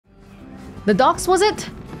The docks, was it?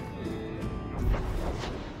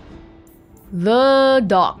 The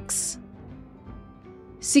docks.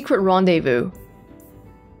 Secret rendezvous.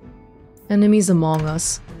 Enemies among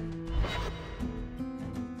us.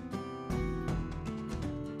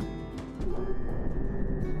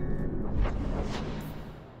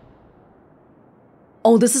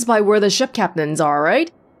 Oh, this is by where the ship captains are,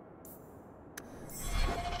 right?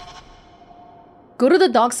 Go to the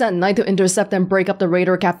docks at night to intercept and break up the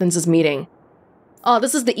raider captains' meeting. Oh,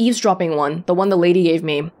 this is the eavesdropping one, the one the lady gave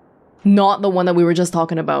me. Not the one that we were just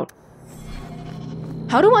talking about.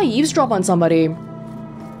 How do I eavesdrop on somebody?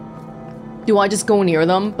 Do I just go near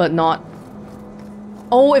them, but not...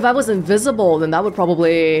 Oh, if I was invisible, then that would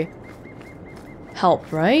probably...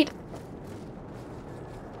 help, right?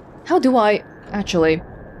 How do I... Actually...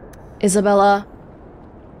 Isabella...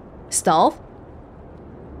 Stealth?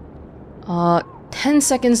 10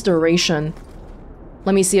 seconds duration.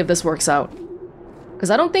 Let me see if this works out. Because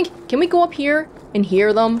I don't think... Can we go up here and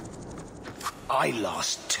hear them? I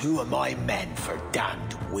lost 2 of my men for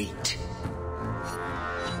damned wheat.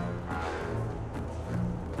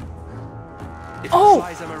 If oh! it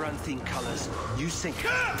flies amaranthine colors, you sink.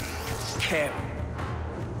 Care.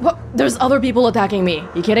 What? There's other people attacking me.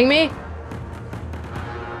 You kidding me?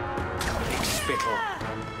 Big spittle.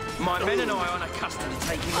 My men and I aren't accustomed to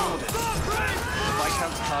taking orders. The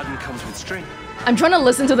Viscount's pardon comes with string. I'm trying to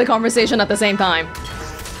listen to the conversation at the same time.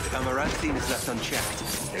 If amaranthine is left unchecked,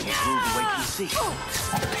 they will rule the way you see.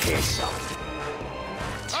 Piss off.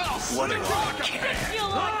 What do I care?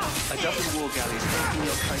 A dozen war galleys taking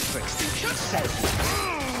your kind to extinction says.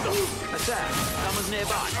 Attack! Someone's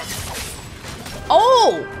nearby.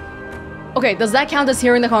 Oh! Okay, does that count as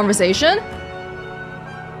hearing the conversation?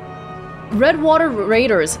 Redwater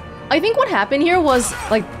Raiders. I think what happened here was,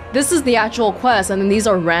 like, this is the actual quest, and then these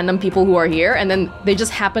are random people who are here, and then they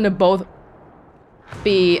just happen to both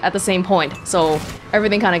be at the same point. So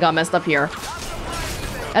everything kind of got messed up here.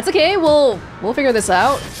 That's okay, we'll figure this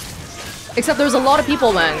out. Except there's a lot of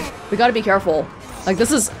people, man. We gotta be careful. Like,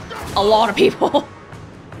 this is a lot of people.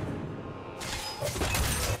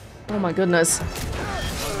 Oh my goodness.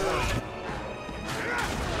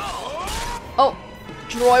 Oh,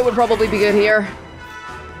 Troy would probably be good here.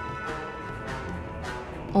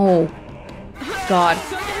 Oh, God.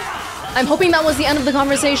 I'm hoping that was the end of the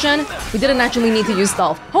conversation. We didn't actually need to use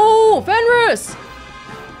stealth. Oh, Fenris!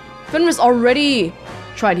 Fenris already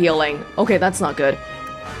tried healing. Okay, that's not good.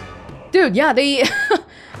 Dude, yeah, they...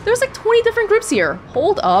 There's like 20 different groups here.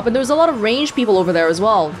 Hold up, and there's a lot of ranged people over there as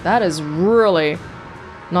well. That is really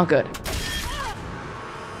not good.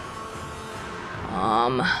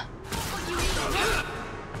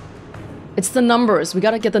 It's the numbers. We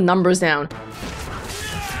gotta get the numbers down.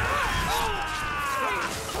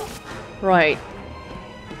 Right.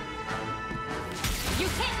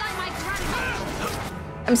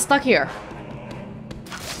 I'm stuck here.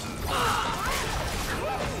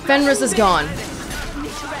 Fenris is gone.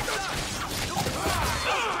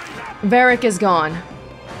 Varric is gone.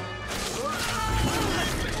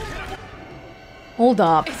 Hold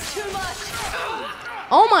up.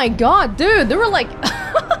 Oh my god, dude, there were like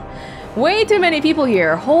way too many people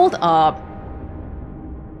here. Hold up.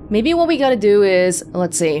 Maybe what we gotta do is,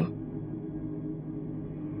 let's see.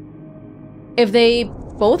 If they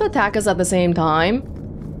both attack us at the same time,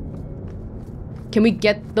 can we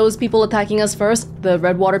get those people attacking us first? The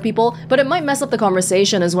Redwater people? But it might mess up the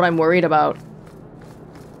conversation is what I'm worried about.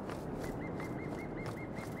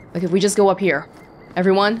 Like if we just go up here.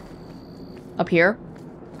 Everyone? Up here?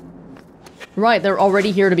 Right, they're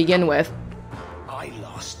already here to begin with. I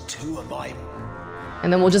lost 2 of my...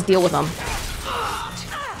 And then we'll just deal with them. If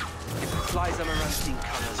it flies amaranthine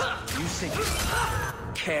colors, you sink.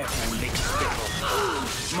 Careful, big spittle.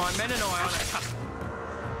 My men and I aren't accustomed.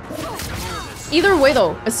 Either way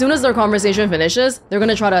though, as soon as their conversation finishes, they're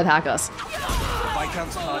gonna try to attack us. The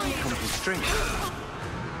Viscount's pardon comes with string.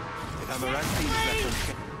 If amaranthine is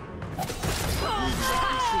left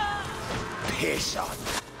unchecked, Piss on.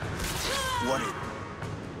 What do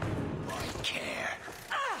I care?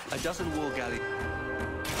 a dozen war galleys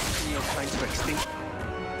taking your kind to extinction.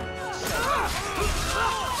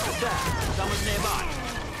 Someone's nearby.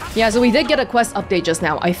 Yeah, so we did get a quest update just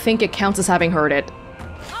now. I think it counts as having heard it.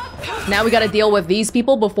 Now we gotta deal with these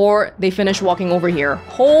people before they finish walking over here.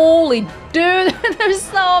 Holy dude, there's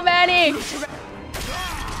so many!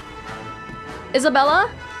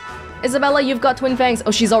 Isabella? Isabella, you've got twin fangs.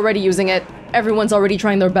 Oh, she's already using it. Everyone's already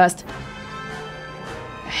trying their best.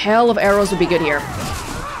 Hell of arrows would be good here.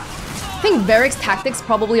 I think Varric's tactics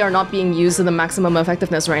probably are not being used to the maximum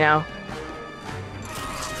effectiveness right now.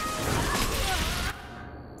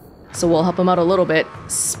 so we'll help him out a little bit.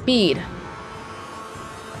 Speed.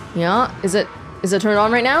 Yeah, is it turned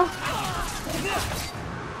on right now?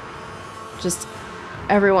 Just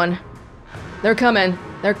everyone. They're coming.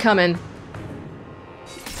 They're coming.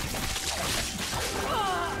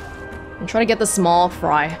 I'm trying to get the small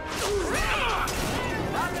fry.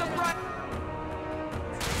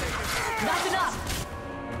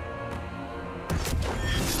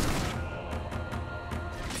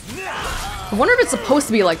 I wonder if it's supposed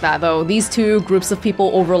to be like that, though. These two groups of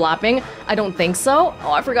people overlapping. I don't think so.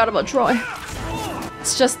 Oh, I forgot about Troy.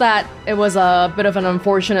 It's just that it was a bit of an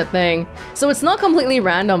unfortunate thing. So it's not completely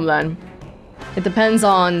random, then. It depends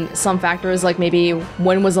on some factors, like maybe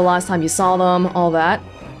when was the last time you saw them, all that.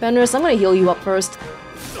 Fenris, I'm gonna heal you up first.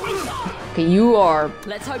 Okay, you are...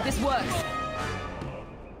 Let's hope this works.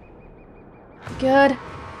 Good.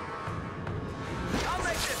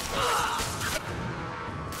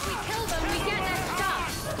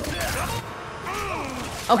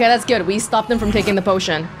 Okay, that's good. We stopped him from taking the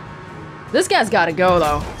potion. This guy's gotta go,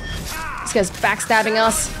 though. This guy's backstabbing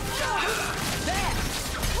us.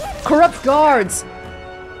 Corrupt guards!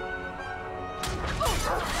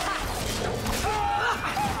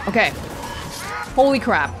 Okay. Holy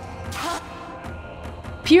crap.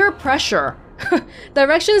 Peer pressure.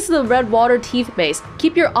 Directions to the Redwater Teeth Base.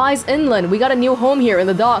 Keep your eyes inland. We got a new home here in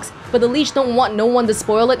the docks, but the leech don't want no one to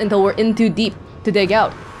spoil it until we're in too deep to dig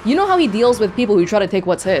out. You know how he deals with people who try to take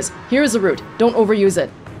what's his. Here's the route. Don't overuse it.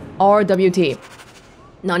 RWT.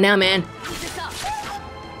 Not now, man.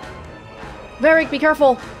 Varric, be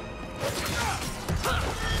careful.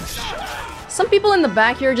 Some people in the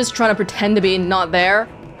back here are just trying to pretend to be not there.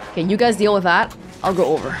 Okay, you guys deal with that. I'll go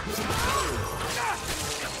over.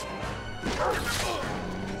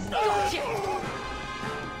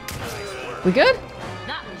 We good?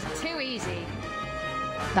 That was too easy.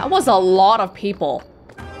 That was a lot of people.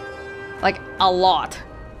 Like, a lot.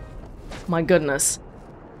 My goodness.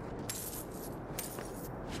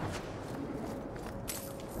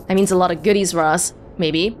 That means a lot of goodies for us,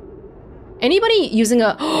 maybe. Anybody using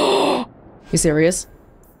a... You serious?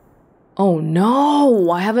 Oh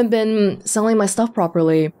no, I haven't been selling my stuff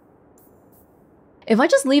properly. If I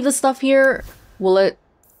just leave this stuff here, will it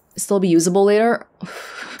still be usable later?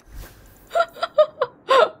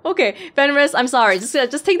 Okay, Fenris, I'm sorry.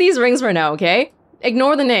 Just take these rings for now, okay?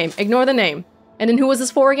 Ignore the name. Ignore the name. And then who was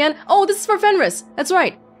this for again? Oh, this is for Fenris. That's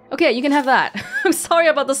right. Okay, you can have that. I'm sorry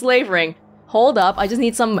about the slave ring. Hold up. I just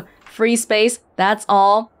need some free space. That's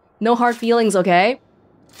all. No hard feelings, okay?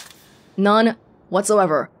 None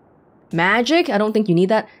whatsoever. Magic? I don't think you need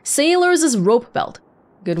that. Sailors' rope belt.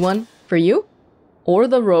 Good one. For you? Or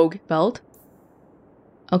the rogue belt.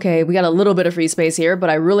 Okay, we got a little bit of free space here,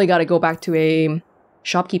 but I really gotta go back to a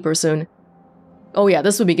shopkeeper soon. Oh yeah,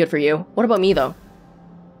 this would be good for you. What about me, though?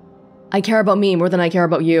 I care about me more than I care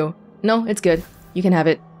about you. No, it's good. You can have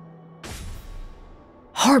it.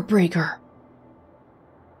 Heartbreaker.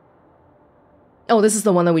 Oh, this is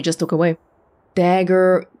the one that we just took away.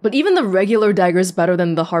 Dagger. But even the regular dagger is better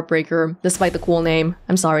than the Heartbreaker, despite the cool name.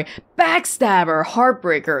 I'm sorry. Backstabber.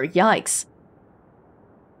 Heartbreaker. Yikes.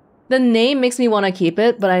 The name makes me want to keep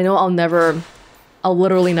it, but I know I'll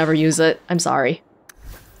literally never use it. I'm sorry.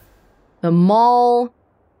 The Maul.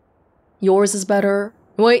 Yours is better.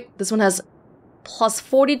 Wait, this one has plus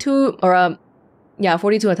 42, or yeah,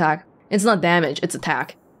 42 attack. It's not damage, it's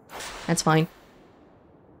attack. That's fine.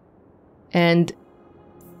 And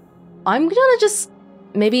I'm gonna just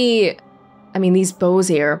maybe, I mean, these bows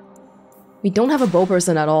here. We don't have a bow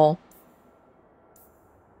person at all.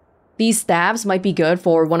 These stabs might be good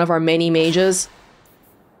for one of our many mages.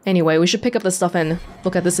 Anyway, we should pick up the stuff and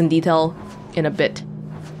look at this in detail in a bit.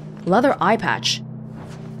 Leather eye patch.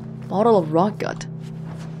 Bottle of rock gut.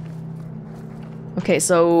 Okay,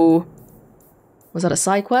 so... was that a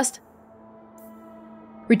side quest?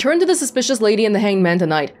 Return to the suspicious lady and the hanged man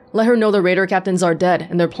tonight. Let her know the raider captains are dead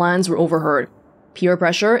and their plans were overheard. Peer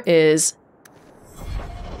pressure is...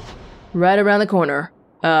 right around the corner.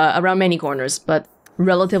 Around many corners, but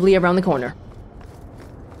relatively around the corner.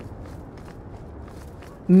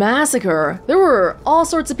 Massacre! There were all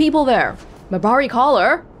sorts of people there. Mabari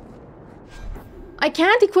collar? I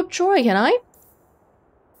can't equip Troy, can I?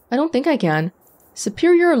 I don't think I can.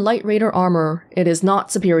 Superior light raider armor. It is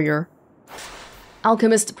not superior.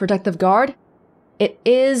 Alchemist protective guard. It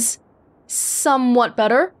is somewhat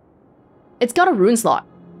better. It's got a rune slot.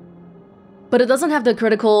 But it doesn't have the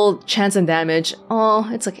critical chance and damage. Oh,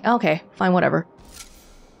 it's like, okay, fine, whatever.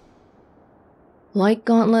 Light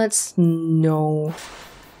gauntlets? No.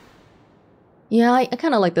 Yeah, I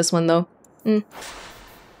kind of like this one, though.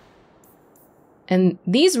 And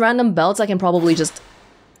these random belts I can probably just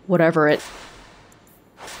whatever it.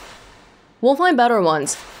 We'll find better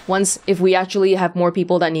ones once if we actually have more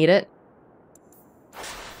people that need it.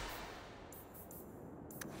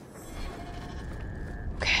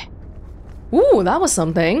 Okay. Ooh, that was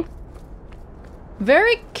something.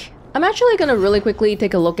 Varric. I'm actually gonna really quickly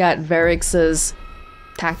take a look at Varric's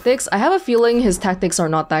tactics. I have a feeling his tactics are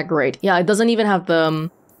not that great. Yeah, it doesn't even have the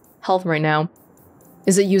health right now.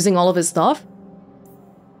 Is it using all of his stuff?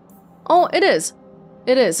 Oh, it is.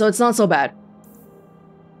 It is, so it's not so bad.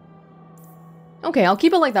 Okay, I'll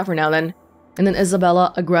keep it like that for now then. And then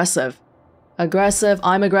Isabella, aggressive. Aggressive,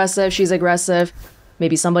 I'm aggressive, she's aggressive.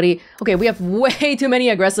 Maybe somebody... Okay, we have way too many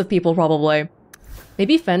aggressive people probably.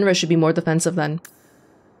 Maybe Fenris should be more defensive then.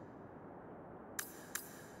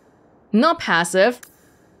 Not passive.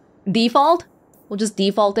 Default? We'll just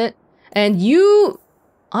default it. And you...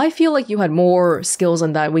 I feel like you had more skills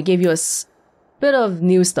than that. We gave you a bit of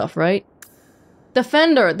new stuff, right?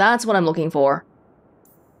 Defender, that's what I'm looking for.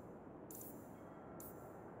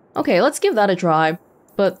 Okay, let's give that a try.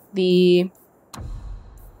 But the...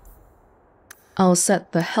 I'll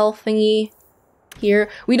set the health thingy here.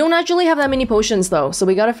 We don't actually have that many potions though, so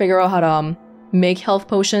we gotta figure out how to make health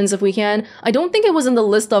potions if we can. I don't think it was in the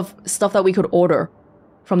list of stuff that we could order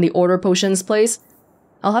from the order potions place.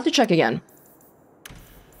 I'll have to check again.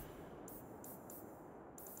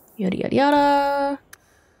 Yada yada yada.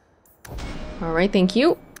 Alright, thank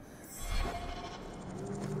you.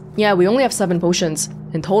 Yeah, we only have 7 potions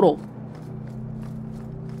in total.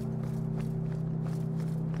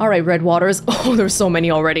 Alright, red waters. Oh, there's so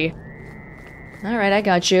many already. Alright, I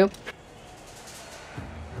got you.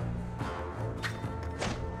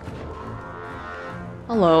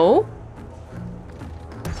 Hello?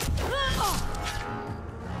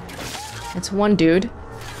 It's one dude.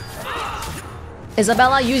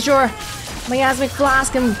 Isabella, use your miasmic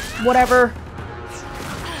flask and whatever.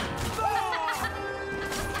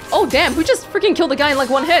 Oh damn, who just freaking killed the guy in like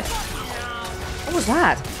one hit? What was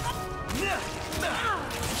that?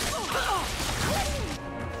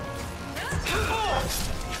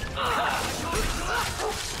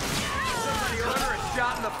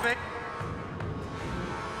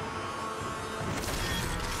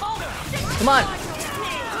 Come on.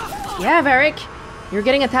 Yeah, Varric. You're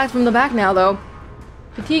getting attacked from the back now, though.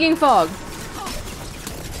 Fatiguing fog.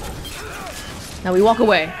 Now we walk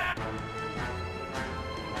away.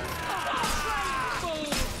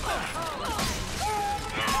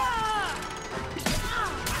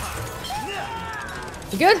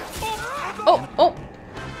 You good? Oh, oh.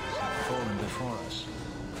 Fallen before us.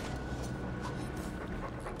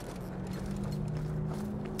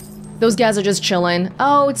 Those guys are just chilling.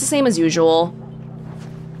 Oh, it's the same as usual.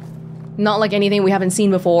 Not like anything we haven't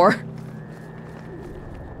seen before.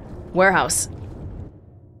 Warehouse.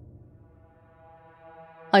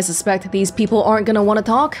 I suspect these people aren't gonna want to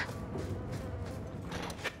talk.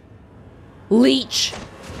 Leech.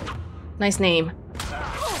 Nice name.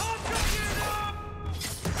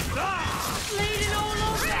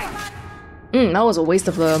 That was a waste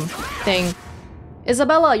of the thing.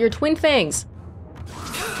 Isabella, your twin fangs.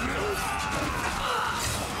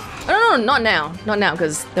 Oh, no, not now. Not now,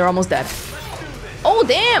 because they're almost dead. Oh,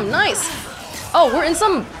 damn, nice. Oh, we're in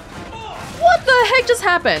some... What the heck just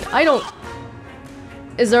happened? I don't...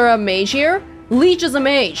 Is there a mage here? Leech is a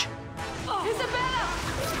mage.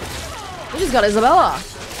 We just got Isabella.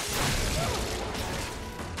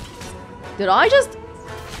 Did I just...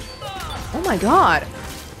 Oh my god.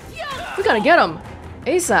 We gotta get him.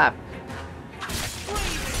 ASAP.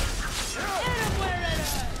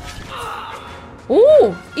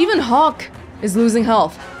 Ooh, even Hawke is losing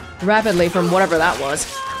health rapidly from whatever that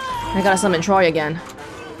was. I gotta summon Troy again.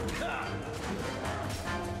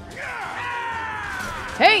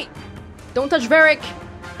 Hey! Don't touch Varric!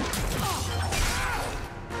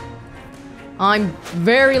 I'm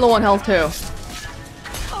very low on health too.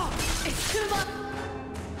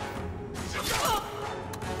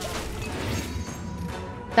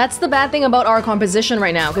 That's the bad thing about our composition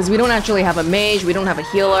right now, because we don't actually have a mage, we don't have a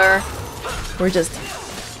healer. We're just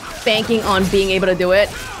banking on being able to do it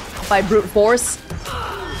by brute force.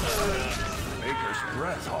 Maker's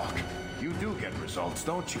breath, Hawke. You do get results,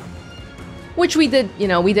 don't you? Which we did, you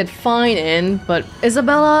know, we did fine in, but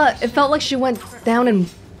Isabella, it felt like she went down in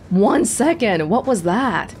 1 second. What was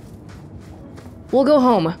that? We'll go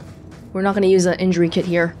home. We're not gonna use an injury kit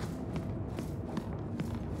here.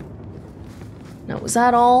 Now, was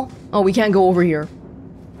that all? Oh, we can't go over here.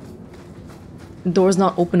 The door's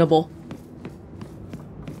not openable.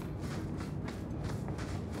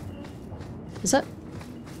 Is that?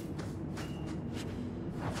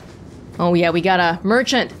 Oh yeah, we got a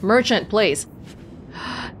merchant, please.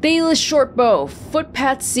 Dayless short bow.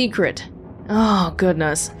 Footpath secret. Oh,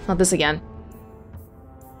 goodness. Not this again.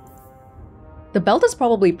 The belt is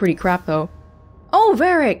probably pretty crap, though. Oh,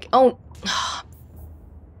 Varric! Oh...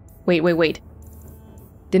 Wait.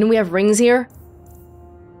 Didn't we have rings here?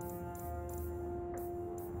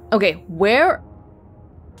 Okay, where...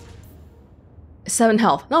 7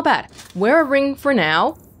 health. Not bad. Wear a ring for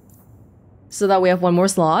now. So that we have one more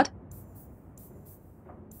slot.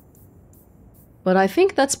 But I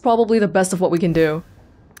think that's probably the best of what we can do.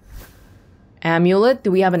 Amulet?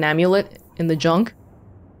 Do we have an amulet in the junk?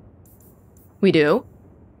 We do.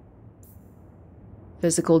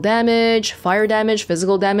 Physical damage, fire damage,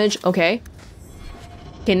 physical damage. Okay.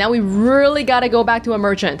 Okay, now we really gotta go back to a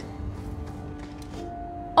merchant.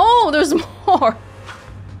 Oh, there's more!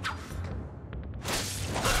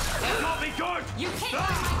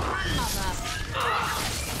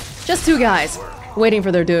 Just 2 guys, waiting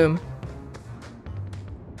for their doom.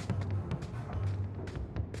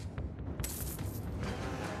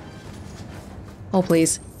 Oh,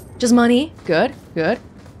 please. Just money. Good, good.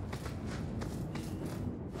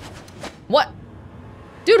 What?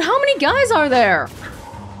 Dude, how many guys are there?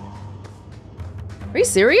 Are you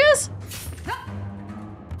serious?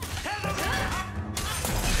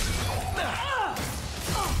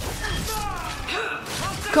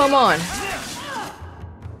 Come on.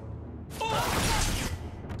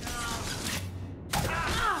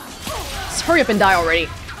 Just hurry up and die already.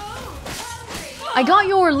 I got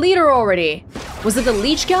your leader already. Was it the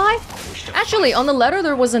leech guy? Actually, on the letter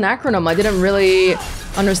there was an acronym I didn't really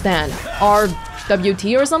understand.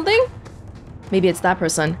 RWT or something? Maybe it's that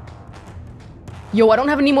person. Yo, I don't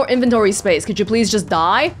have any more inventory space. Could you please just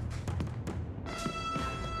die?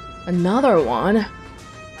 Another one.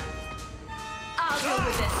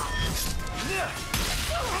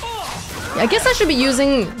 I guess I should be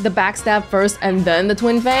using the backstab first and then the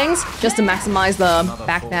twin fangs, just to maximize the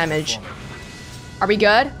back damage. Are we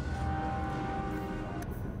good?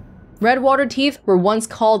 Redwater teeth were once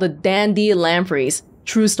called the dandy lampreys.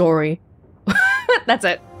 True story. That's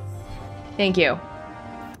it. Thank you.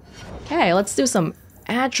 Okay, let's do some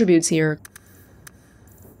attributes here.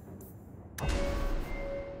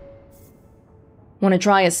 Want to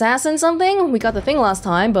try assassin something? We got the thing last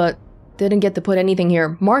time, but didn't get to put anything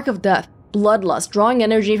here. Mark of death. Bloodlust. Drawing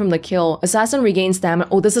energy from the kill. Assassin regains stamina.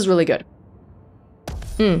 Oh, this is really good.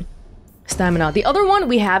 Stamina. The other one,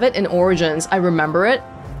 we have it in Origins. I remember it.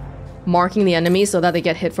 Marking the enemy so that they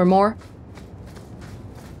get hit for more.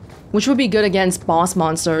 Which would be good against boss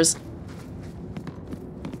monsters.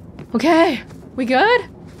 Okay, we good?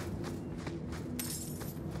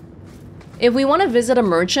 If we want to visit a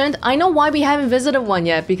merchant, I know why we haven't visited one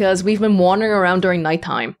yet, because we've been wandering around during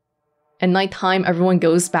nighttime. And nighttime, everyone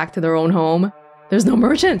goes back to their own home. There's no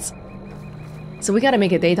merchants. So we gotta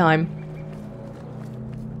make it daytime.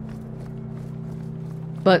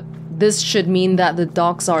 But this should mean that the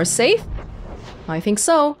docks are safe? I think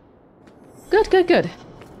so. Good, good, good.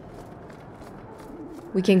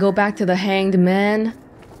 We can go back to the Hanged Man.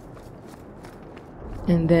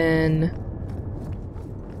 And then...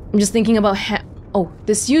 I'm just thinking about oh,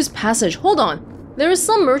 disused passage. Hold on. There is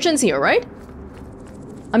some merchants here, right?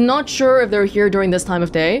 I'm not sure if they're here during this time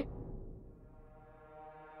of day.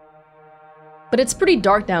 But it's pretty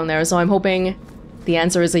dark down there, so I'm hoping the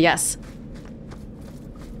answer is a yes.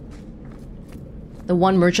 The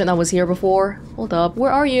one merchant that was here before. Hold up,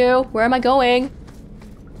 where are you? Where am I going?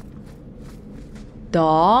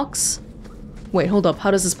 Docks? Wait, hold up,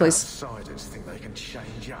 how does this place... Outsiders think they can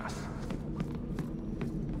change us.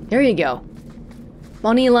 There you go.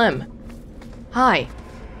 Bonnie Lem. Hi.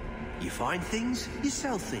 You find things, you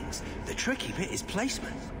sell things. The tricky bit is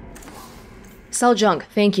placement. Sell junk,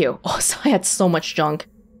 thank you. Oh, so I had so much junk.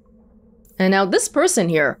 And now this person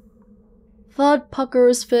here. Thud,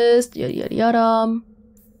 Pucker's Fist, yada yada yada.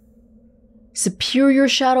 Superior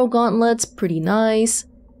Shadow Gauntlets, pretty nice.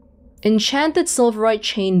 Enchanted Silverite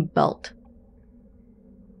Chain Belt.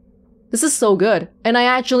 This is so good, and I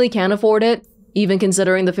actually can afford it, even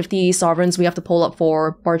considering the 50 sovereigns we have to pull up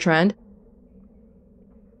for Bartrand.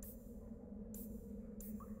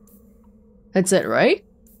 That's it, right?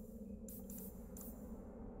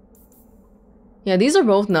 Yeah, these are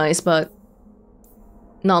both nice, but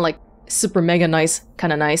not like super mega nice,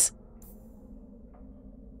 kinda nice.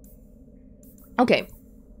 Okay,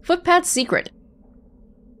 Footpath Secret.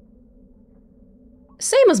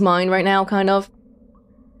 Same as mine right now, kind of.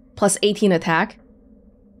 Plus 18 attack.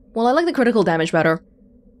 Well, I like the critical damage better.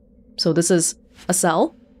 So this is a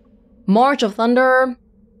sell. March of Thunder.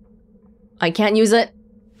 I can't use it.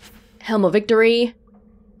 Helm of Victory.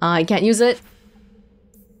 I can't use it.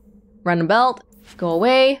 Random Belt. Go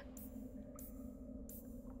away.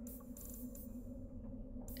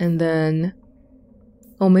 And then...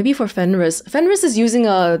 Oh, maybe for Fenris. Fenris is using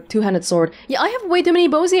a two-handed sword. Yeah, I have way too many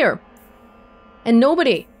bows here. And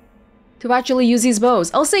nobody to actually use these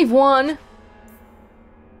bows. I'll save one.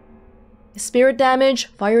 Spirit damage,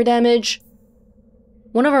 fire damage.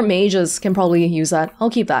 One of our mages can probably use that. I'll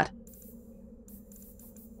keep that.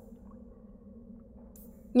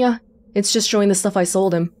 Yeah, it's just showing the stuff I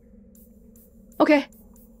sold him. Okay,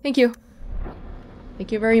 thank you.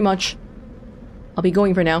 Thank you very much. I'll be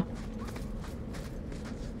going for now.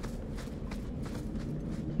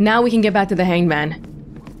 Now we can get back to the hanged man.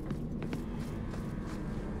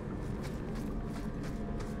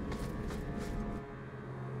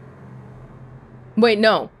 Wait,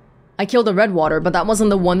 no. I killed the Redwater, but that wasn't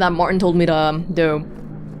the one that Martin told me to do.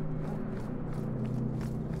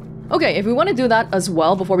 Okay, if we want to do that as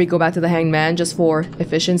well before we go back to the hanged man, just for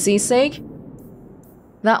efficiency's sake.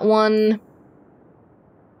 That one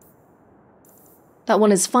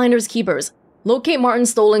is Finders Keepers. Locate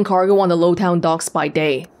Martin's stolen cargo on the Lowtown docks by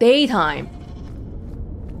day. Daytime.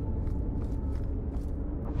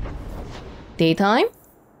 Daytime?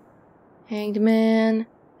 Hanged man.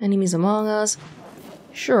 Enemies among us.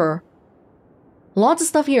 Sure. Lots of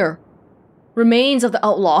stuff here. Remains of the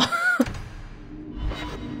outlaw.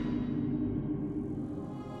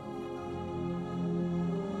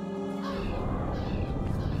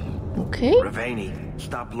 Okay. Ravani,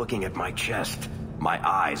 stop looking at my chest. My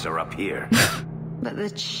eyes are up here. But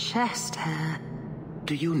the chest hair...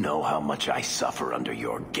 Do you know how much I suffer under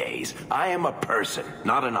your gaze? I am a person,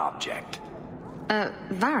 not an object.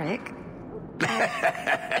 Varric?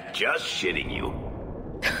 Just shitting you.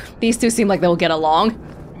 These two seem like they'll get along.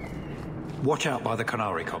 Watch out by the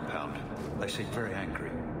Qunari compound. They seem very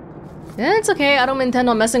angry. Yeah, it's okay. I don't intend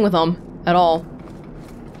on messing with them at all.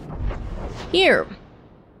 Here.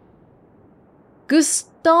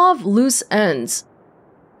 Gustav Loose Ends.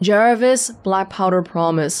 Jarvis Black Powder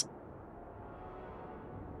Promise.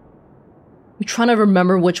 I'm trying to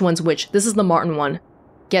remember which one's which. This is the Martin one.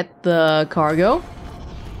 Get the cargo.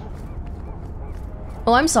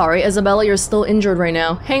 Oh, I'm sorry, Isabella, you're still injured right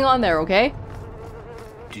now. Hang on there, okay?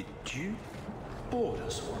 Did you board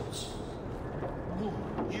us once?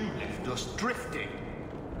 Woman, you left us drifting.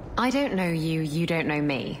 I don't know you, you don't know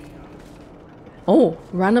me. Oh,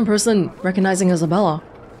 random person recognizing Isabella.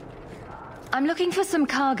 I'm looking for some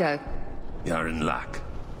cargo. You're in luck.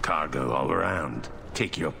 Cargo all around.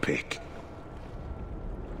 Take your pick.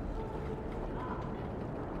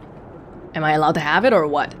 Am I allowed to have it or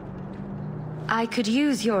what? I could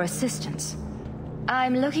use your assistance.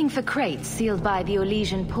 I'm looking for crates sealed by the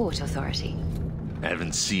Orlesian Port Authority.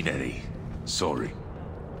 Haven't seen any. Sorry.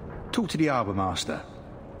 Talk to the harbour master.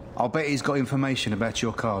 I'll bet he's got information about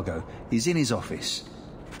your cargo. He's in his office.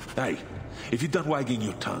 Hey, if you're done wagging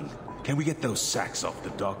your tongue, can we get those sacks off the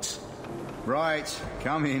docks? Right,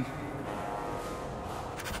 come in.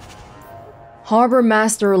 Harbour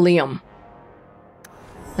Master Liam.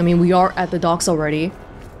 I mean, we are at the docks already.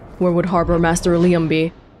 Where would Harbour Master Liam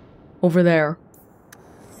be? Over there.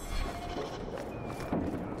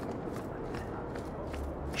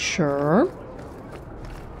 Sure.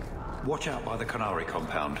 Watch out by the Qunari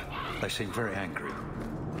compound. They seem very angry.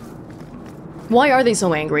 Why are they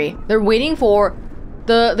so angry? They're waiting for...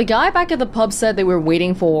 The guy back at the pub said they were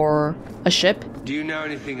waiting for a ship. Do you know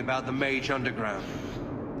anything about the Mage Underground?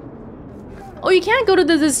 Oh, you can't go to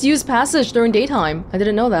the disused passage during daytime. I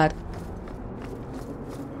didn't know that.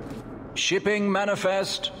 Shipping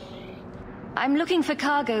manifest. I'm looking for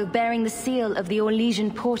cargo bearing the seal of the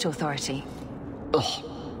Orlesian Port Authority. Ugh.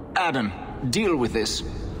 Adam, deal with this.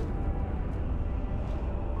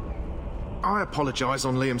 I apologize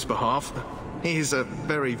on Liam's behalf. He is a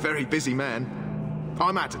very, very busy man.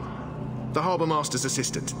 I'm Adam, the Harbour Master's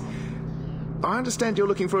assistant. I understand you're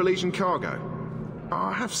looking for Orlesian cargo.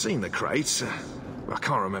 I have seen the crates. I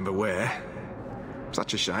can't remember where.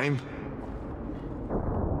 Such a shame.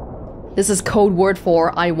 This is code word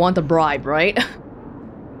for I want a bribe, right?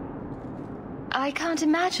 I can't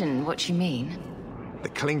imagine what you mean. The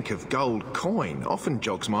clink of gold coin often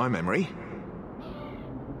jogs my memory.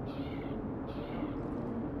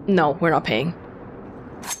 No, we're not paying.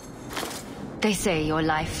 They say your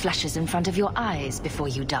life flashes in front of your eyes before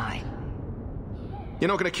you die. You're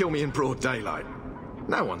not going to kill me in broad daylight.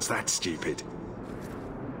 No one's that stupid.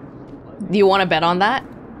 Do you want to bet on that?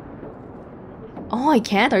 Oh, I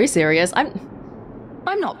can't? Are you serious? I'm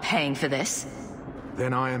not paying for this.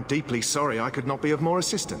 Then I am deeply sorry I could not be of more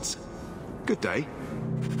assistance. Good day.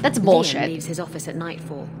 That's Liam bullshit. leaves his office at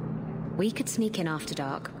nightfall. We could sneak in after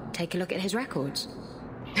dark, take a look at his records.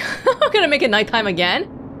 I'm gonna make it nighttime again?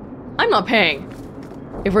 I'm not paying.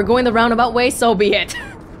 If we're going the roundabout way, so be it.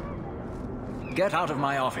 Get out of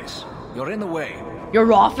my office. You're in the way.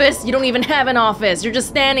 Your office? You don't even have an office. You're just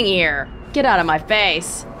standing here. Get out of my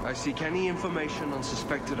face. I seek any information on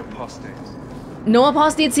suspected apostates. No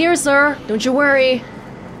apostates here, sir. Don't you worry.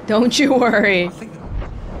 Don't you worry.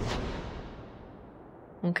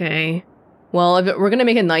 Okay. Well, if we're gonna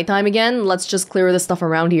make it nighttime again, let's just clear this stuff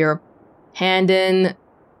around here. Hand in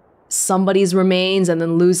somebody's remains and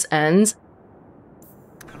then loose ends.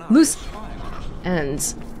 Loose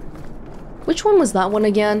ends. Which one was that one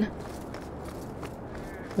again?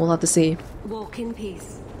 We'll have to see. Walk in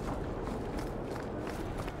peace.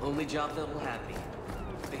 Only job that will have me.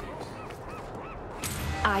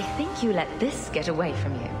 I think you let this get away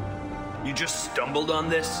from you. You just stumbled on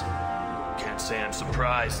this? Can't say I'm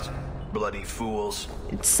surprised. Bloody fools.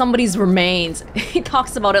 It's somebody's remains. He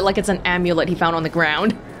talks about it like it's an amulet he found on the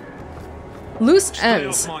ground. Loose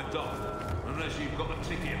ends.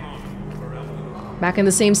 Back in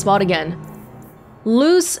the same spot again.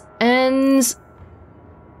 Loose ends.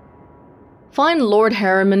 Find Lord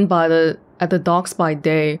Harriman at the docks by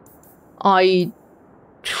day. I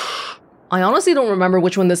honestly don't remember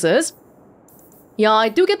which one this is. Yeah, I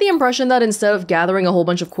do get the impression that instead of gathering a whole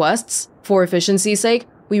bunch of quests for efficiency's sake,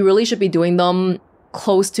 we really should be doing them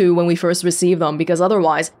close to when we first receive them, because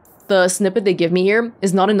otherwise, the snippet they give me here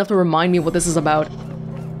is not enough to remind me what this is about.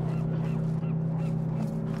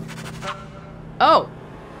 Oh!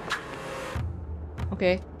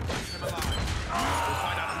 Okay.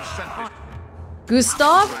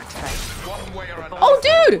 Gustav? Oh,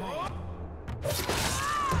 dude!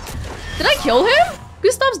 Did I kill him?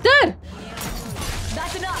 Gustav's dead!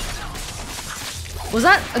 That's enough. Was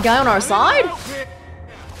that a guy on our side?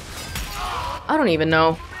 I don't even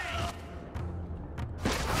know.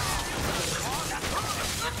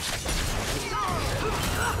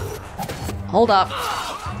 Hold up.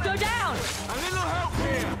 Go down.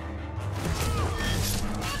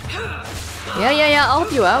 Yeah, I'll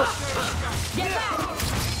help you out.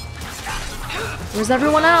 Where's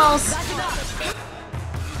everyone else?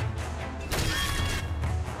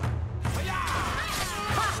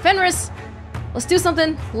 Fenris! Let's do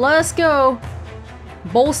something. Let's go.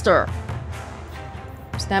 Bolster.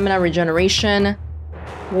 Stamina regeneration.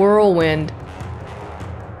 Whirlwind.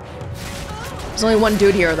 There's only one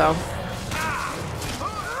dude here, though.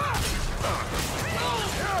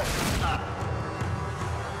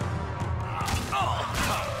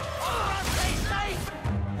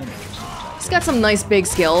 He's got some nice big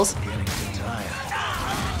skills.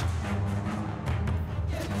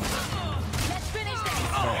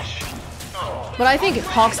 But I think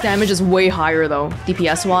Hawke's damage is way higher though,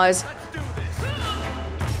 DPS-wise.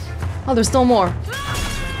 Oh, there's still more.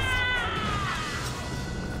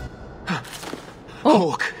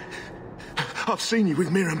 Hawke, I've seen you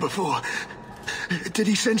with Mirren before. Did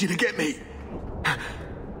he send you to get me?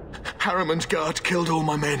 Harriman's guards killed all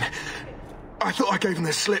my men. I thought I gave them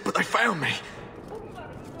the slip, but they found me.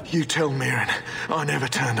 You tell Mirren I never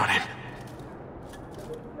turned on him.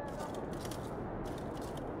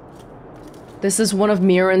 This is one of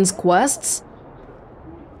Mirren's quests?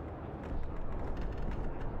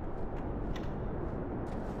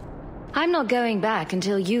 I'm not going back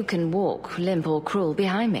until you can walk, limp or crawl,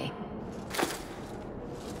 behind me.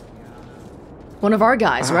 One of our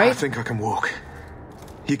guys, right? I think I can walk.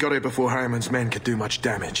 He got it before Harriman's men could do much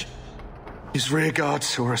damage. His rear guard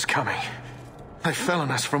saw us coming. They fell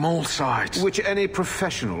on us from all sides. Which any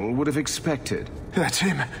professional would have expected. That's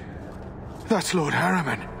him. That's Lord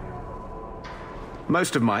Harriman.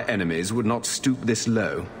 Most of my enemies would not stoop this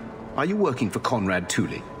low. Are you working for Conrad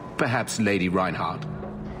Tooley? Perhaps Lady Reinhardt?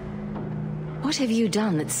 What have you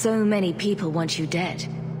done that so many people want you dead?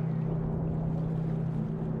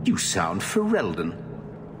 You sound Ferelden.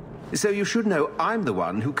 So you should know I'm the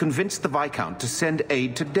one who convinced the Viscount to send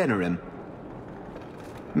aid to Denerim.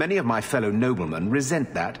 Many of my fellow noblemen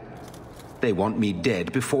resent that. They want me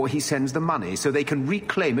dead before he sends the money so they can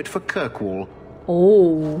reclaim it for Kirkwall.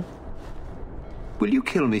 Oh. Will you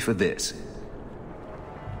kill me for this?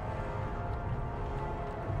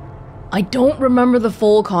 I don't remember the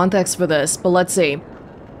full context for this, but let's see.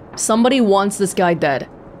 Somebody wants this guy dead.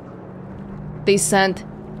 They sent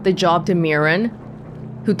the job to Mirren,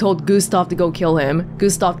 who told Gustav to go kill him.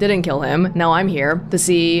 Gustav didn't kill him. Now I'm here to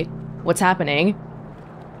see what's happening.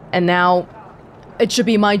 And now it should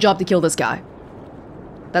be my job to kill this guy.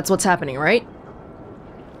 That's what's happening, right?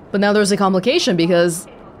 But now there's a complication because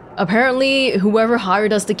apparently whoever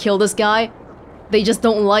hired us to kill this guy, they just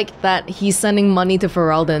don't like that he's sending money to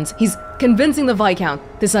Ferelden's. He's convincing the Viscount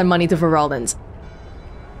to send money to Ferelden's.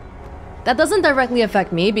 That doesn't directly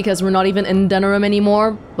affect me because we're not even in Denerim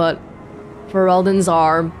anymore, but Fereldans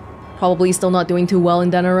are probably still not doing too well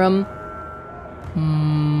in Denerim.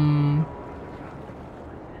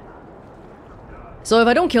 So if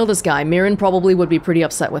I don't kill this guy, Mirren probably would be pretty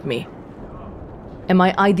upset with me. Am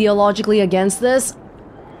I ideologically against this?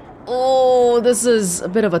 Oh, this is a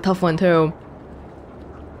bit of a tough one too.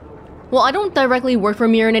 Well, I don't directly work for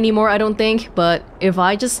Mirren anymore, I don't think, but if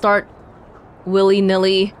I just start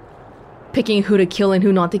willy-nilly picking who to kill and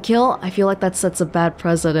who not to kill, I feel like that sets a bad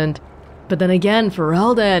precedent. But then again,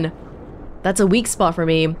 Ferelden, that's a weak spot for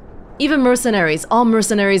me. Even mercenaries, all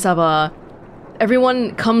mercenaries have a...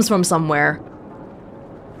 everyone comes from somewhere.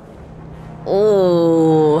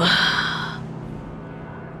 Oh...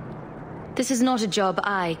 This is not a job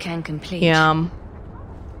I can complete. Yeah.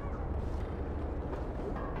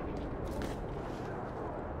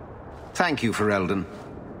 Thank you, Ferelden.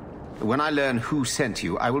 When I learn who sent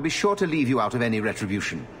you, I will be sure to leave you out of any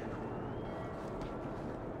retribution.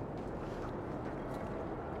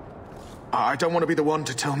 I don't want to be the one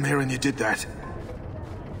to tell Mirren you did that.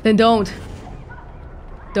 Then don't.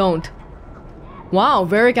 Don't. Wow,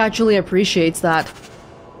 Varric actually appreciates that.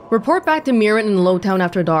 Report back to Mirren in Lowtown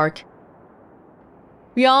after dark.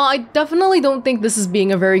 Yeah, I definitely don't think this is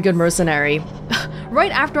being a very good mercenary.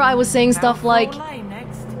 Right after I was saying stuff like...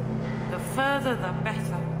 next. The further the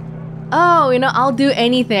better. Oh, you know, I'll do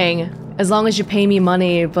anything as long as you pay me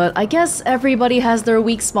money, but I guess everybody has their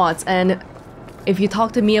weak spots, and if you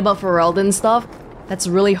talk to me about Ferelden stuff, that's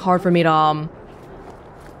really hard for me to,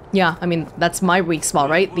 yeah, I mean, that's my weak spot,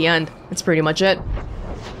 right? The end. That's pretty much it.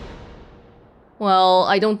 Well,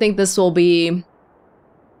 I don't think this will be...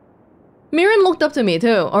 Mirren looked up to me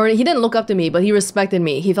too, or he didn't look up to me, but he respected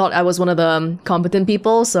me. He thought I was one of the competent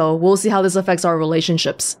people, so we'll see how this affects our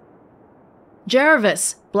relationships.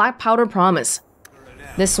 Jervis, Black Powder Promise.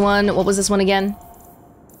 This one, what was this one again?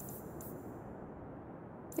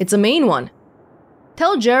 It's a main one.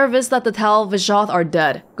 Tell Jervis that the Tal Vishoth are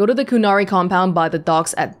dead. Go to the Qunari compound by the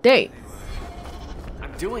docks at day.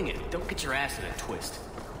 I'm doing it. Don't get your ass in a twist.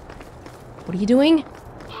 What are you doing?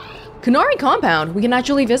 Qunari compound? We can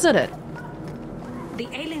actually visit it. The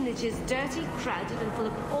alienage is dirty, crowded, and full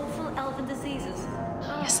of awful elven diseases.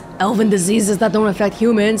 Yes, elven diseases that don't affect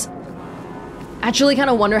humans. Actually kind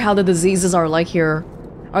of wonder how the diseases are like here.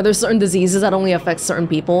 Are there certain diseases that only affect certain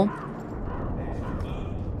people?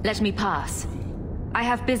 Let me pass. I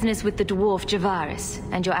have business with the dwarf Javaris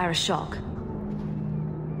and your Arishok.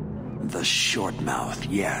 The short mouth,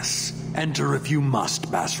 yes. Enter if you must,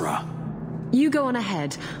 Basra. You go on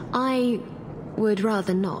ahead. I would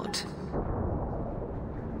rather not.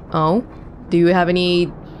 Oh? Do you have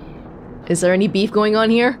any... Is there any beef going on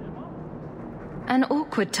here? An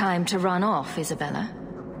awkward time to run off, Isabella.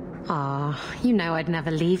 Ah, you know I'd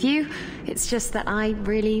never leave you. It's just that I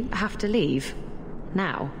really have to leave.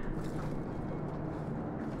 Now.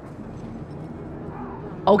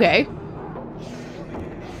 Okay.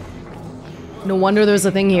 No wonder there's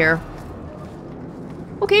a thing here.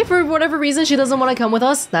 Okay, for whatever reason she doesn't want to come with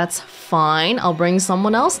us, that's fine. I'll bring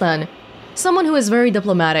someone else then. Someone who is very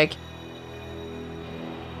diplomatic.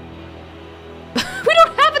 We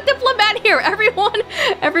don't have a diplomat here!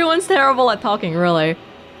 Everyone's terrible at talking, really.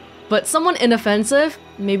 But someone inoffensive,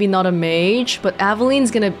 maybe not a mage, but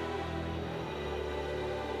Aveline's gonna...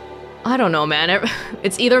 I don't know, man.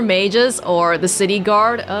 It's either mages or the city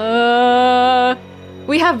guard.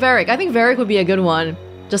 We have Varric. I think Varric would be a good one,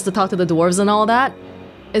 just to talk to the dwarves and all that.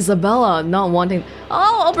 Isabella not wanting...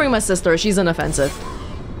 Oh, I'll bring my sister. She's inoffensive.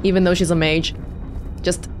 Even though she's a mage.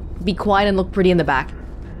 Just be quiet and look pretty in the back.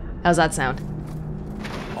 How's that sound?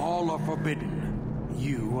 All are forbidden.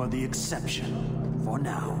 You are the exception. For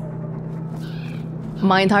now.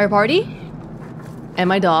 My entire party? And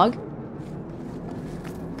my dog?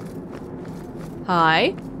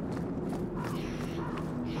 Hi.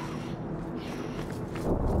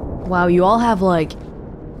 Wow, you all have like...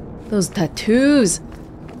 those tattoos.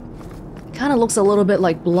 Kinda looks a little bit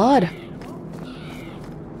like blood.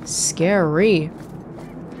 Scary.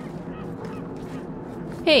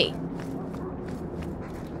 Hey.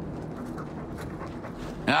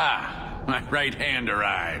 Ah, my right hand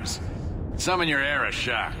arrives. Summon your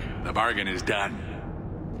Arishok. The bargain is done.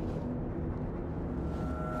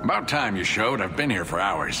 About time you showed. I've been here for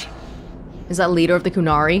hours. Is that leader of the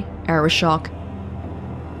Qunari? Arishok.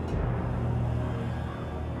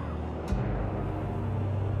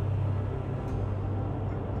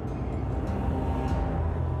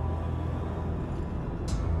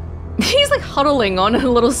 He's like huddling on a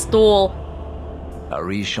little stool.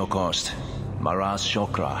 Arishokost, Maras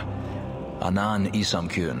Shokra, Anan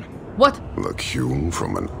Isamkun. What? The Qun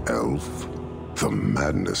from an elf? The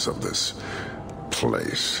madness of this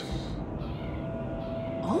place.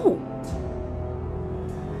 Oh.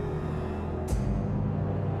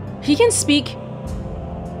 He can speak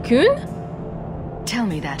Qun? Tell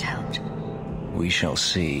me that helped. We shall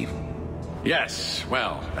see. Yes,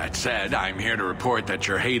 well, that said, I'm here to report that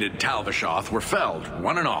your hated Talvishoth were felled,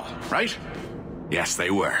 one and all, right? Yes, they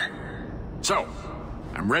were. So,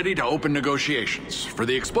 I'm ready to open negotiations for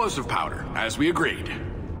the explosive powder, as we agreed.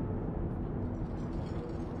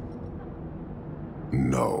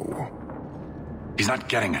 No. He's not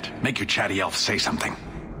getting it. Make your chatty elf say something.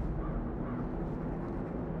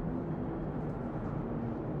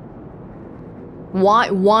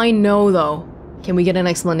 Why no, though? Can we get an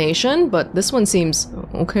explanation? But this one seems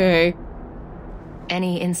okay.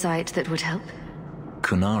 Any insight that would help?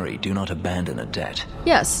 Qunari do not abandon a debt.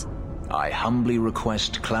 Yes. I humbly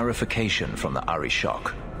request clarification from the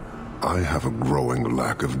Arishok. I have a growing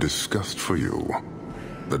lack of disgust for you.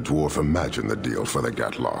 The dwarf imagined the deal for the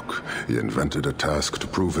Gatlock. He invented a task to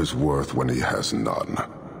prove his worth when he has none.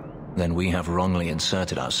 Then we have wrongly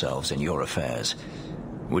inserted ourselves in your affairs.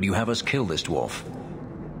 Would you have us kill this dwarf?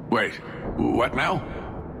 Wait, what now?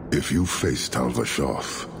 If you face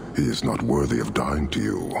Talvishoth, he is not worthy of dying to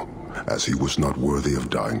you, as he was not worthy of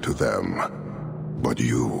dying to them. But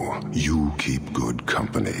you keep good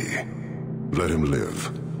company. Let him live,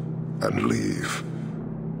 and leave.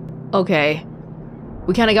 Okay.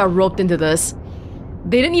 We kinda got roped into this.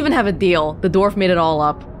 They didn't even have a deal. The dwarf made it all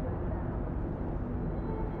up.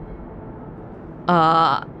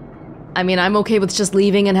 I mean, I'm okay with just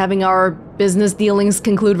leaving and having our business dealings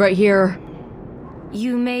conclude right here.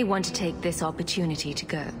 You may want to take this opportunity to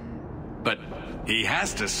go. But he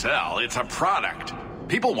has to sell. It's a product.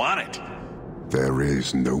 People want it. There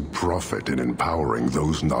is no profit in empowering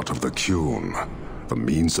those not of the Qun. The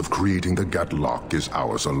means of creating the Gatlock is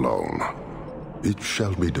ours alone. It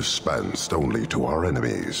shall be dispensed only to our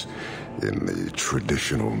enemies, in the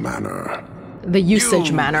traditional manner. The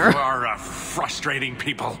usage manner. You are a frustrating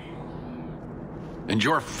people. And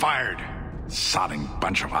you're fired. Sodding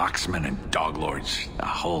bunch of oxmen and doglords. A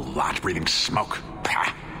whole lot breathing smoke.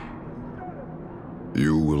 Pah.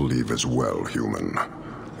 You will leave as well, human.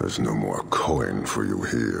 There's no more coin for you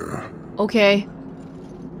here. Okay.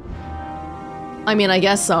 I mean, I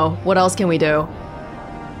guess so. What else can we do?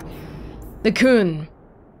 The Qun.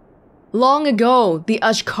 Long ago, the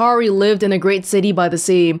Ashkari lived in a great city by the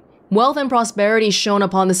sea. Wealth and prosperity shone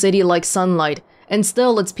upon the city like sunlight, and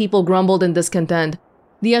still its people grumbled in discontent.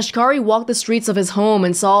 The Ashkari walked the streets of his home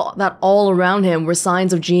and saw that all around him were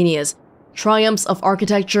signs of genius. Triumphs of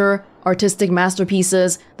architecture, artistic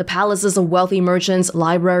masterpieces, the palaces of wealthy merchants,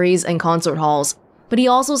 libraries, and concert halls. But he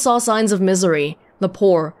also saw signs of misery, the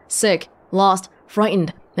poor, sick, lost,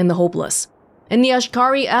 frightened, and the hopeless. And the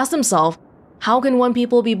Ashkari asked himself, how can one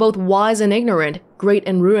people be both wise and ignorant, great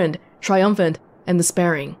and ruined, triumphant and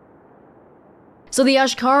despairing? So the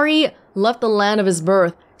Ashkari left the land of his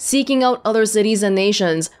birth, seeking out other cities and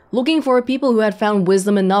nations, looking for a people who had found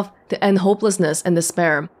wisdom enough to end hopelessness and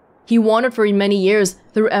despair. He wandered for many years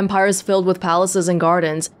through empires filled with palaces and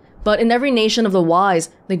gardens, but in every nation of the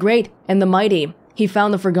wise, the great, and the mighty, he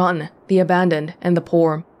found the forgotten, the abandoned, and the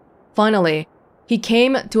poor. Finally, he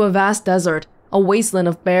came to a vast desert, a wasteland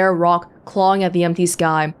of bare rock clawing at the empty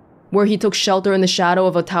sky, where he took shelter in the shadow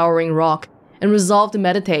of a towering rock, and resolved to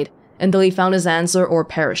meditate until he found his answer or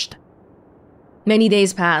perished. Many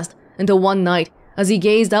days passed, until one night, as he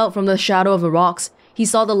gazed out from the shadow of the rocks, he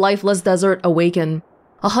saw the lifeless desert awaken.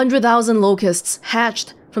 100,000 locusts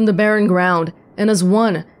hatched from the barren ground, and as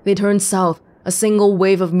one, they turned south, a single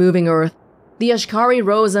wave of moving earth. The Ashkari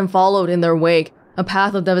rose and followed in their wake, a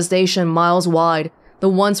path of devastation miles wide. The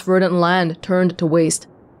once verdant land turned to waste,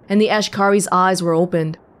 and the Ashkari's eyes were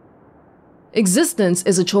opened. Existence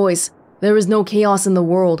is a choice. There is no chaos in the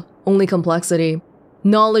world, only complexity.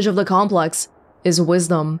 Knowledge of the complex is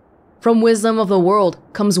wisdom. From wisdom of the world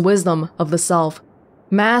comes wisdom of the self.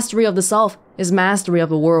 Mastery of the self is mastery of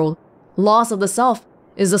the world. Loss of the self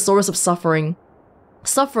is the source of suffering.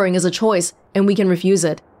 Suffering is a choice, and we can refuse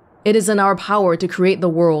it. It is in our power to create the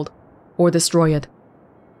world, or destroy it.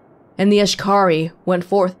 And the Ashkari went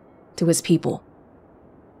forth to his people.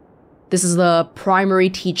 This is the primary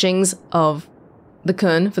teachings of the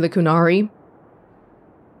Qun for the Qunari.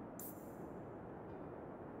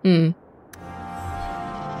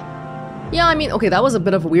 Yeah, I mean, okay, that was a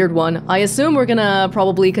bit of a weird one. I assume we're gonna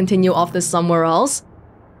probably continue off this somewhere else.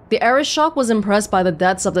 The Arishok was impressed by the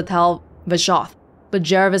debts of the Talvishoth, but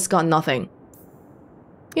Jarvis got nothing.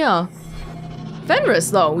 Yeah. Fenris,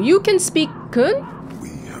 though, you can speak Qun?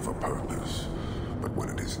 We have a purpose, but when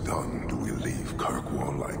it is done,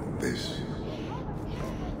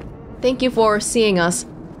 Thank you for seeing us.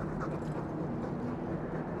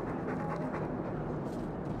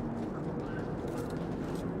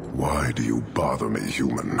 Why do you bother me,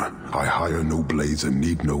 human? I hire no blades and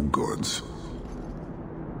need no goods.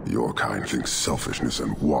 Your kind thinks selfishness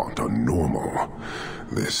and want are normal.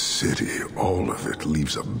 This city, all of it,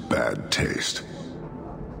 leaves a bad taste.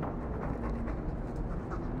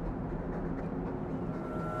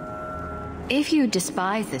 If you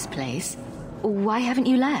despise this place, why haven't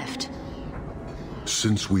you left?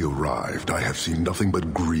 Since we arrived, I have seen nothing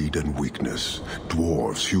but greed and weakness.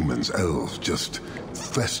 Dwarves, humans, elves, just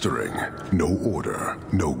festering. No order,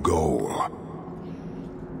 no goal.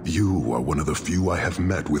 You are one of the few I have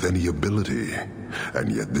met with any ability.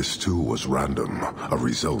 And yet this too was random, a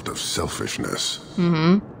result of selfishness.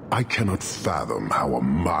 I cannot fathom how a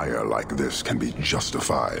mire like this can be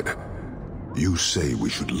justified. You say we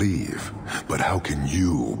should leave, but how can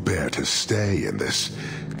you bear to stay in this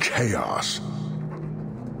chaos?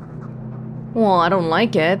 Well, I don't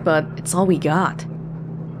like it, but it's all we got.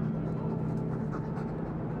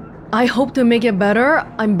 I hope to make it better.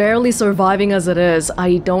 I'm barely surviving as it is.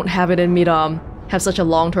 I don't have it in me to have such a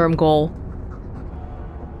long-term goal.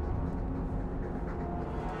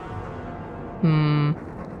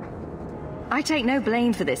 I take no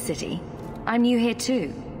blame for this city. I'm new here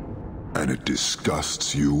too. And it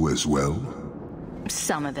disgusts you as well?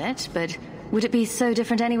 Some of it, but would it be so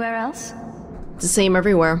different anywhere else? It's the same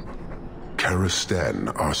everywhere.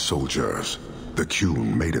 Karistan are soldiers. The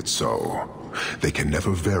Qun made it so. They can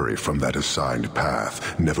never vary from that assigned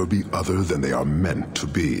path, never be other than they are meant to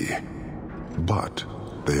be. But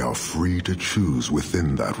they are free to choose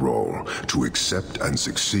within that role, to accept and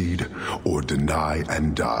succeed, or deny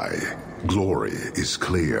and die. Glory is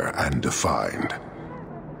clear and defined.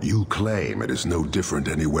 You claim it is no different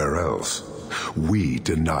anywhere else. We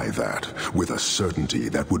deny that, with a certainty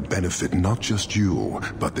that would benefit not just you,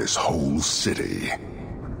 but this whole city.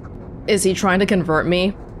 Is he trying to convert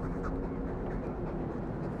me?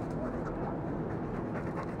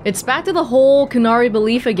 It's back to the whole Qunari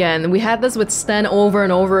belief again. We had this with Sten over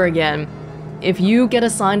and over again. If you get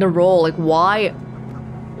assigned a role, like why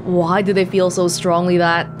do they feel so strongly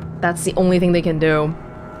that that's the only thing they can do?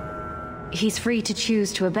 He's free to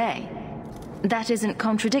choose to obey. That isn't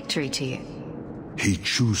contradictory to you. He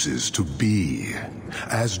chooses to be,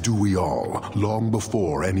 as do we all, long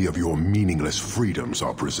before any of your meaningless freedoms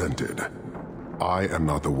are presented. I am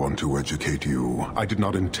not the one to educate you. I did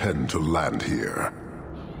not intend to land here.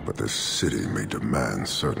 But this city may demand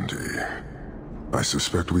certainty. I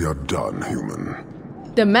suspect we are done,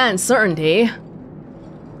 human. Demand certainty?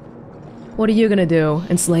 What are you gonna do?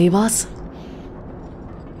 Enslave us?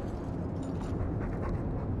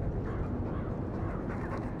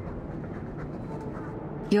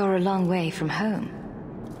 You're a long way from home.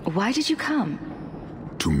 Why did you come?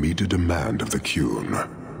 To meet a demand of the Qun.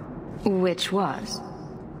 Which was?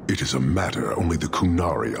 It is a matter only the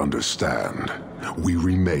Qunari understand. We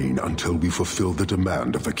remain until we fulfill the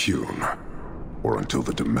demand of the Qun. Or until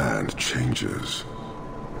the demand changes.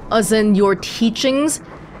 As in your teachings?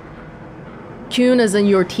 Qun as in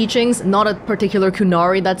your teachings, not a particular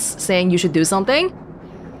Qunari that's saying you should do something?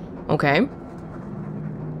 Okay.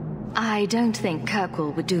 I don't think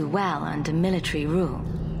Kirkwall would do well under military rule.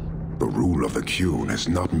 The rule of the Qun is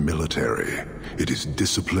not military. It is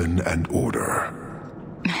discipline and order.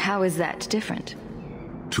 How is that different?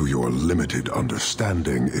 To your limited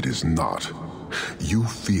understanding, it is not. You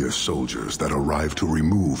fear soldiers that arrive to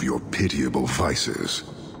remove your pitiable vices.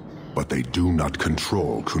 But they do not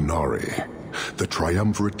control Qunari. The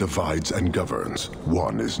triumvirate divides and governs.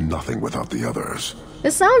 One is nothing without the others.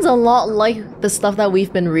 This sounds a lot like the stuff that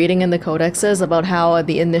we've been reading in the codexes about how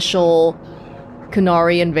the initial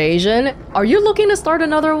Qunari invasion. Are you looking to start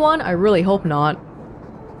another one? I really hope not.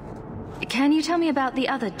 Can you tell me about the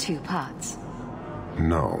other two parts?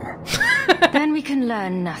 No. Then we can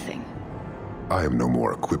learn nothing. I am no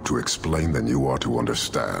more equipped to explain than you are to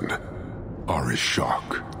understand.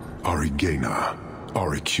 Arishok, Arigena,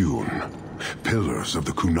 Ariqun, pillars of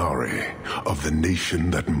the Qunari, of the nation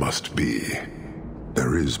that must be.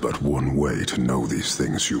 There is but one way to know these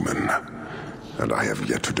things, human. And I have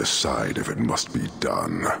yet to decide if it must be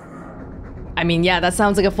done. I mean, yeah, that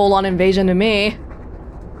sounds like a full-on invasion to me.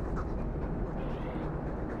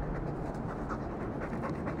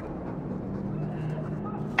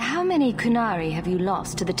 How many Qunari have you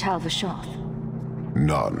lost to the Tal-Vashoth?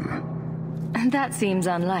 None. That seems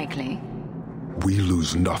unlikely. We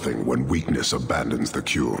lose nothing when weakness abandons the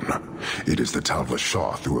Qun. It is the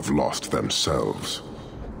Tal-Vashoth who have lost themselves.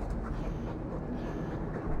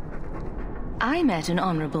 I met an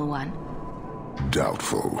honorable one.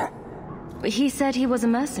 Doubtful. He said he was a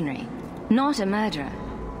mercenary, not a murderer.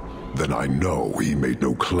 Then I know he made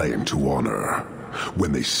no claim to honor.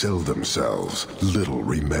 When they sell themselves, little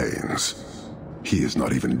remains. He is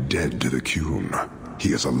not even dead to the Qun.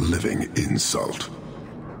 He is a living insult.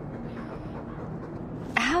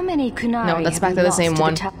 How many Qunari No, that's back to the same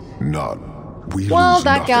one. None. We Well, lose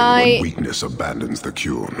that nothing guy... when weakness abandons the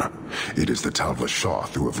Qun. It is the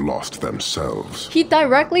Tal-Vashoth who have lost themselves. He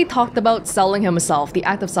directly talked about selling himself, the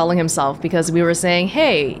act of selling himself, because we were saying,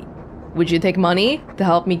 hey, would you take money to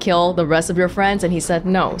help me kill the rest of your friends? And he said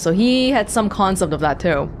no. So he had some concept of that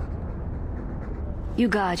too. You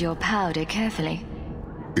guard your powder carefully.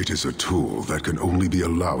 It is a tool that can only be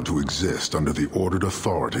allowed to exist under the ordered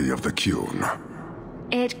authority of the Qun.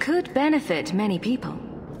 It could benefit many people.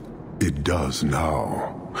 It does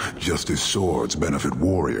now. Just as swords benefit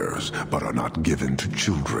warriors, but are not given to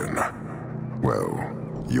children.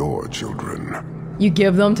 Well, your children. You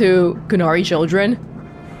give them to Qunari children?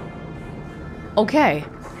 Okay.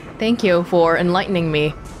 Thank you for enlightening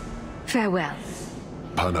me. Farewell.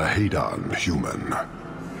 Panahedan, human.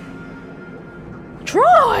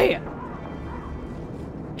 Troy!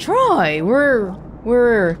 Troy,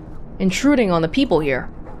 we're intruding on the people here.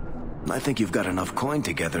 I think you've got enough coin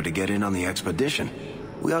together to get in on the expedition.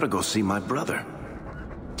 We ought to go see my brother.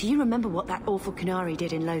 Do you remember what that awful Qunari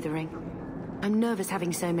did in Lothering? I'm nervous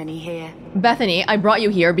having so many here. Bethany, I brought you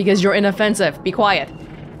here because you're inoffensive. Be quiet.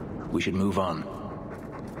 We should move on.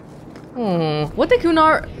 What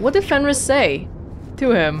did Fenris say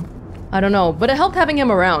to him? I don't know, but it helped having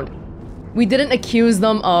him around. We didn't accuse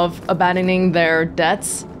them of abandoning their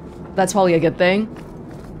debts. That's probably a good thing.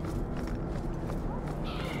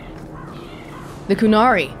 The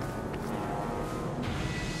Qunari.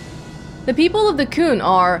 The people of the Qun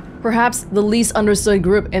are, perhaps, the least understood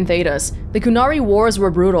group in Thedas. The Qunari wars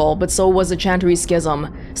were brutal, but so was the Chantry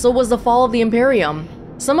Schism. So was the fall of the Imperium.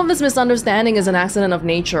 Some of this misunderstanding is an accident of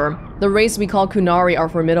nature. The race we call Qunari are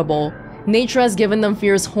formidable. Nature has given them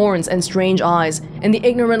fierce horns and strange eyes, and the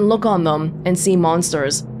ignorant look on them and see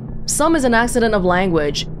monsters. Some is an accident of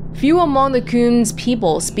language. Few among the Qun's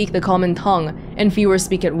people speak the common tongue, and fewer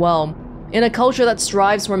speak it well. In a culture that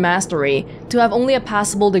strives for mastery, to have only a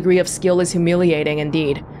passable degree of skill is humiliating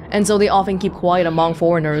indeed, and so they often keep quiet among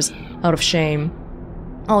foreigners, out of shame.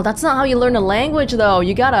 Oh, that's not how you learn a language though,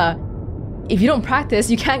 you gotta... If you don't practice,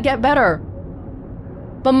 you can't get better.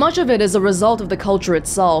 But much of it is a result of the culture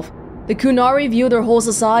itself. The Qunari view their whole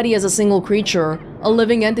society as a single creature, a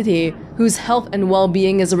living entity whose health and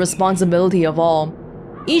well-being is a responsibility of all.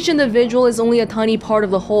 Each individual is only a tiny part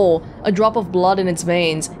of the whole, a drop of blood in its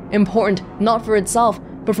veins, important not for itself,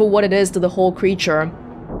 but for what it is to the whole creature.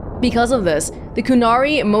 Because of this, the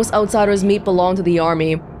Qunari most outsiders meet belong to the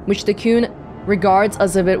army, which the Qun regards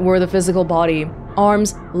as if it were the physical body.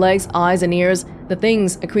 Arms, legs, eyes, and ears, the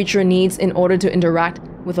things a creature needs in order to interact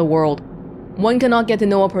with the world. One cannot get to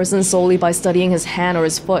know a person solely by studying his hand or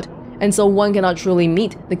his foot, and so one cannot truly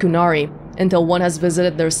meet the Qunari until one has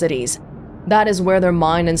visited their cities. That is where their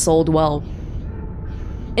mind and soul dwell.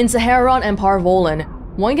 In Saharan and Parvolan,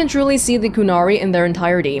 one can truly see the Qunari in their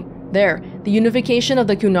entirety. There, the unification of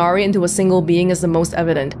the Qunari into a single being is the most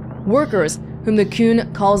evident. Workers, whom the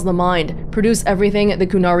Qun calls the mind, produce everything the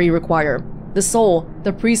Qunari require. The soul,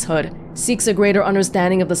 the priesthood, seeks a greater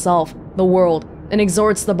understanding of the self, the world, and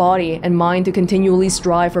exhorts the body and mind to continually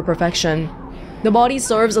strive for perfection. The body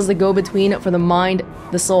serves as the go-between for the mind,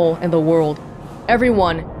 the soul, and the world.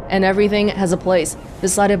 Everyone and everything has a place,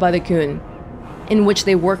 decided by the Qun, in which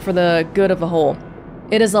they work for the good of the whole.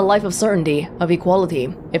 It is a life of certainty, of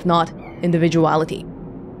equality, if not individuality.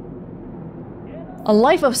 A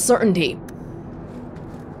life of certainty.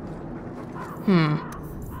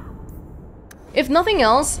 If nothing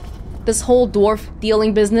else, this whole dwarf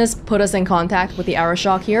dealing business put us in contact with the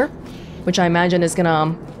Arishok here, which I imagine is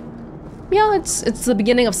gonna... yeah, it's the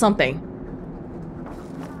beginning of something.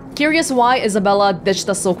 Curious why Isabella ditched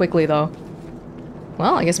us so quickly, though.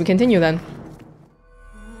 Well, I guess we continue then.